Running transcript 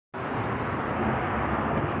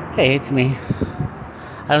Hey, it's me.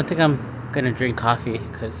 I don't think I'm gonna drink coffee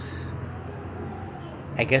because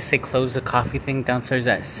I guess they close the coffee thing downstairs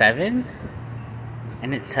at 7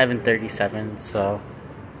 and it's 7:37. So,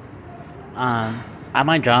 um, at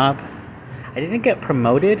my job, I didn't get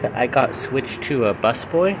promoted. I got switched to a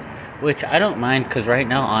busboy, which I don't mind because right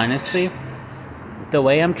now, honestly, the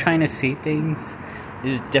way I'm trying to see things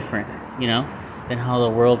is different, than how the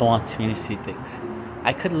world wants me to see things.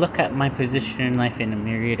 I could look at my position in life in a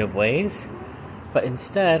myriad of ways, but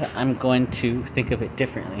instead, I'm going to think of it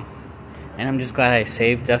differently. And I'm just glad I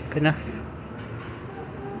saved up enough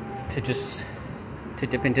to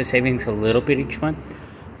dip into savings a little bit each month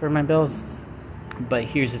for my bills. But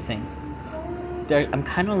here's the thing. I'm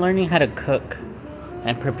kind of learning how to cook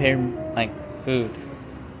and prepare like food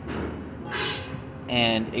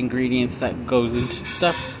and ingredients that goes into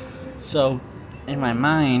stuff. So in my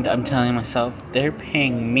mind, I'm telling myself they're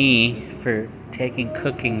paying me for taking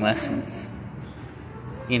cooking lessons.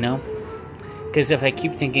 Because if I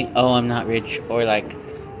keep thinking, oh, I'm not rich, or like,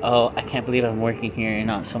 oh, I can't believe I'm working here and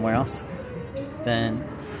not somewhere else, then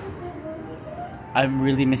I'm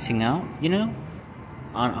really missing out,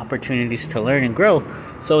 on opportunities to learn and grow.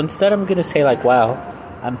 So instead, I'm going to say, like, wow,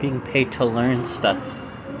 I'm being paid to learn stuff.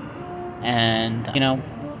 And,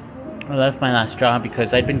 I left my last job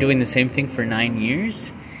because I'd been doing the same thing for 9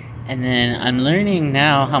 years. And then I'm learning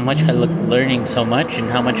now how much I look learning so much and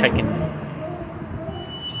how much I can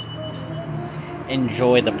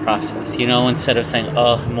enjoy the process, instead of saying,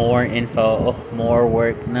 oh, more info, oh, more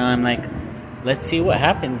work. No, I'm like, let's see what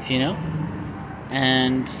happens,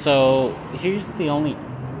 And so here's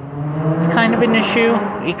it's kind of an issue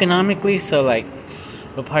economically. So like,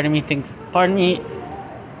 but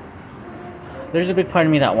there's a big part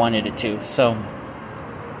of me that wanted it too. So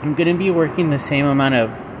I'm going to be working the same amount of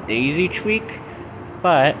days each week,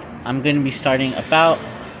 but I'm going to be starting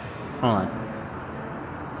hold on.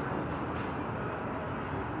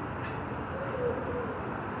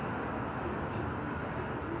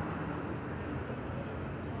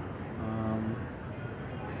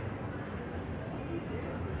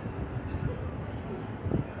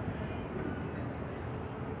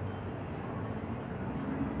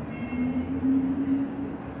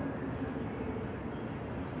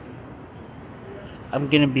 I'm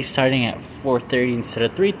going to be starting at 4:30 instead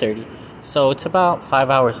of 3:30. So it's about 5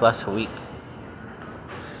 hours less a week.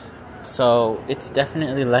 So it's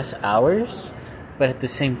definitely less hours, but at the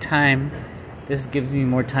same time, this gives me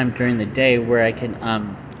more time during the day where I can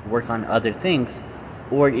work on other things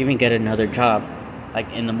or even get another job like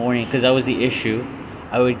in the morning, because that was the issue.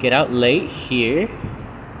 I would get out late here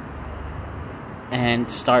and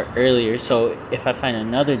start earlier. So if I find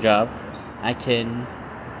another job, I can,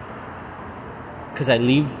 because I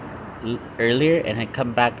leave earlier and I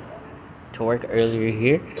come back to work earlier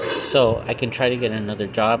here, so I can try to get another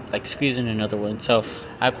job, like squeeze in another one. So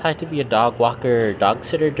I applied to be a dog walker or dog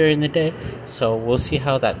sitter during the day, so we'll see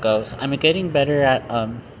how that goes. I'm getting better at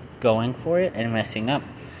going for it and messing up,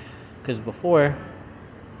 because before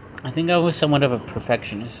I think I was somewhat of a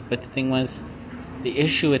perfectionist, but the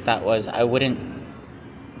issue with that was I wouldn't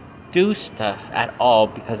do stuff at all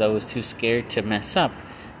because I was too scared to mess up.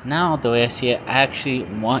 Now, the way I see it, I actually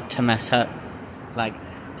want to mess up. Like,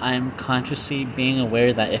 I'm consciously being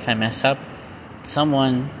aware that if I mess up,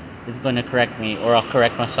 someone is going to correct me, or I'll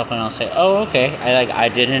correct myself and I'll say, oh, okay, I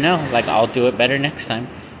didn't know. Like, I'll do it better next time.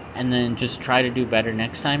 And then just try to do better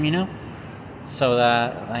next time, So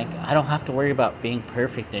that, like, I don't have to worry about being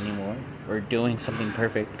perfect anymore or doing something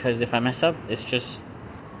perfect. Because if I mess up, it's just,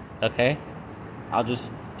 okay, I'll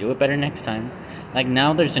just do it better next time. Like,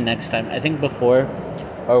 now there's a next time. I think before,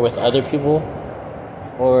 or with other people,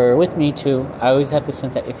 or with me too, I always had the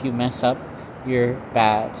sense that if you mess up, you're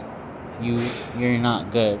bad. You're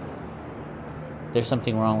not good. There's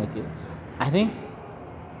something wrong with you. I think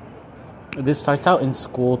this starts out in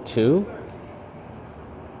school too.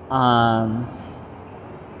 I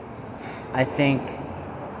think,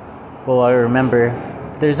 I remember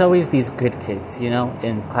there's always these good kids,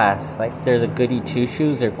 in class. Like, they're the goody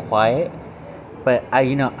two-shoes, they're quiet. But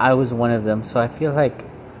I was one of them, so I feel like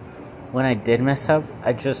when I did mess up,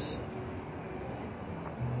 it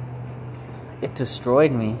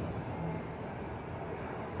destroyed me.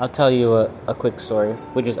 I'll tell you a quick story,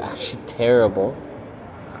 which is actually terrible.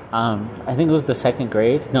 I think it was the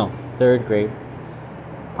third grade.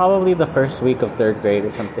 Probably the first week of third grade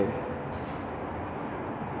or something.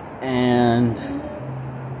 And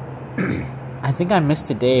I think I missed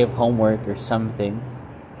a day of homework or something.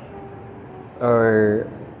 Or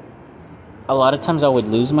a lot of times I would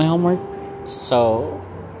lose my homework. So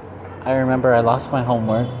I remember I lost my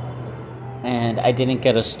homework and I didn't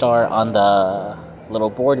get a star on the little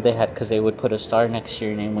board they had because they would put a star next to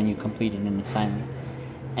your name when you completed an assignment.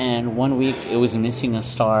 And one week it was missing a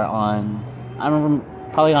star on, I don't remember,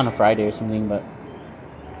 probably on a Friday or something, but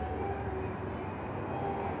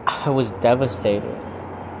I was devastated.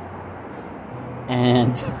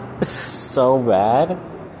 And this is so bad.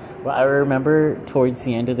 But I remember towards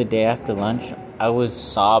the end of the day after lunch, I was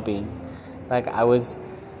sobbing. Like I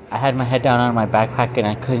had my head down on my backpack and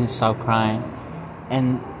I couldn't stop crying.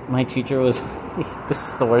 And my teacher was, this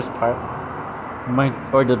is the worst part,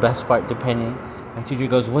 or the best part, depending. My teacher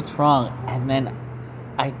goes, "What's wrong?" And then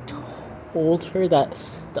I told her that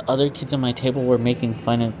the other kids at my table were making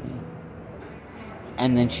fun of me.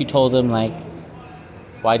 And then she told them, like,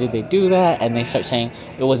 why did they do that? And they start saying,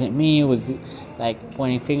 it wasn't me, it was, like,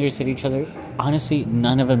 pointing fingers at each other. Honestly,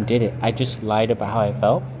 none of them did it. I just lied about how I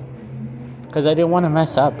felt. Because I didn't want to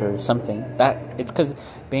mess up or something. It's because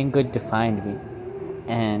being good defined me.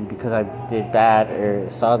 And because I did bad, or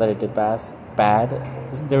saw that I did bad,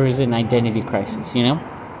 there was an identity crisis, you know?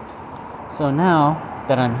 So now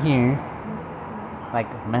that I'm here,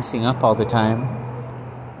 like, messing up all the time,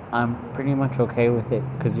 I'm pretty much okay with it,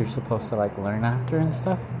 because you're supposed to, like, learn after and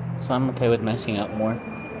stuff. So I'm okay with messing up more.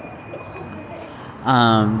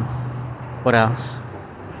 What else?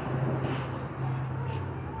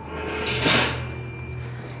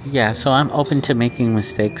 Yeah, so I'm open to making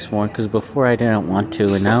mistakes more, because before I didn't want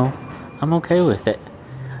to, and now I'm okay with it.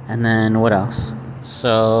 And then what else?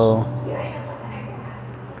 So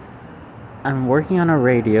I'm working on a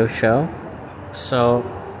radio show, so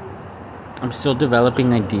I'm still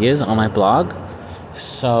developing ideas on my blog.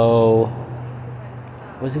 So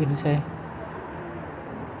what was I going to say?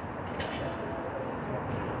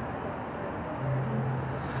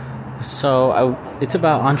 So it's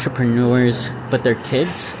about entrepreneurs, but they're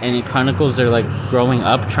kids, and it chronicles their, like, growing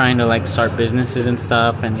up, trying to, like, start businesses and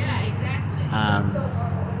stuff, and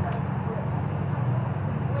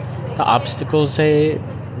the obstacles they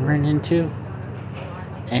run into.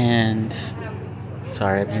 And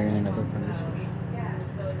sorry, I'm hearing another conversation.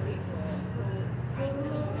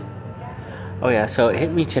 Oh yeah, so it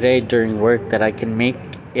hit me today during work that I can make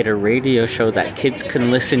it a radio show that kids can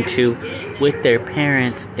listen to with their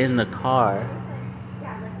parents in the car.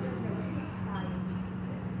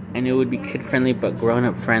 And it would be kid friendly but grown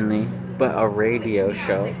up friendly, but a radio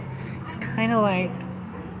show. It's kind of like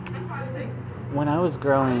when I was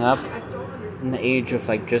growing up in the age of,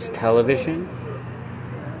 like, just television,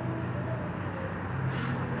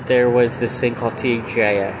 there was this thing called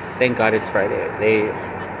TGIF. Thank God it's Friday.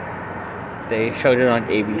 They showed it on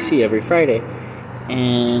ABC every Friday.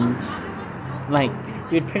 And, like,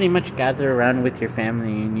 you'd pretty much gather around with your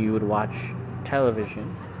family and you would watch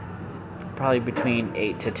television. Probably between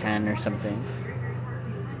 8 to 10 or something.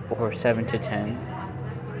 Or 7 to 10.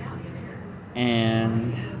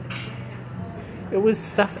 And it was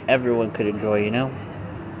stuff everyone could enjoy, you know?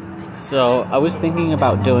 So I was thinking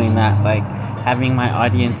about doing that, like, having my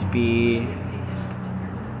audience be,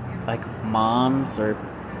 like, moms or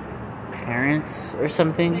parents or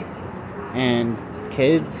something, and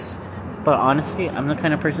kids. But honestly, I'm the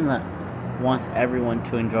kind of person that wants everyone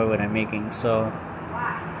to enjoy what I'm making, so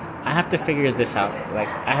I have to figure this out. Like,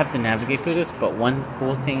 I have to navigate through this, but one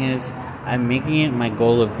cool thing is I'm making it my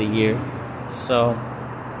goal of the year. So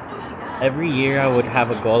every year I would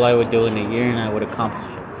have a goal I would do in a year and I would accomplish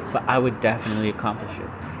it. But I would definitely accomplish it.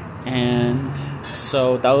 And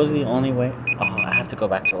so that was the only way. Oh, I have to go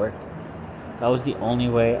back to work. That was the only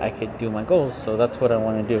way I could do my goals. So that's what I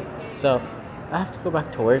want to do. So I have to go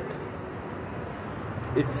back to work.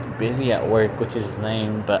 It's busy at work, which is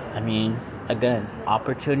lame. But I mean, again,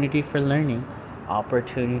 opportunity for learning.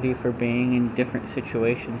 Opportunity for being in different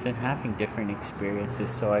situations and having different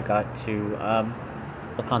experiences. So I got to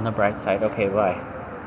look on the bright side. Okay, bye.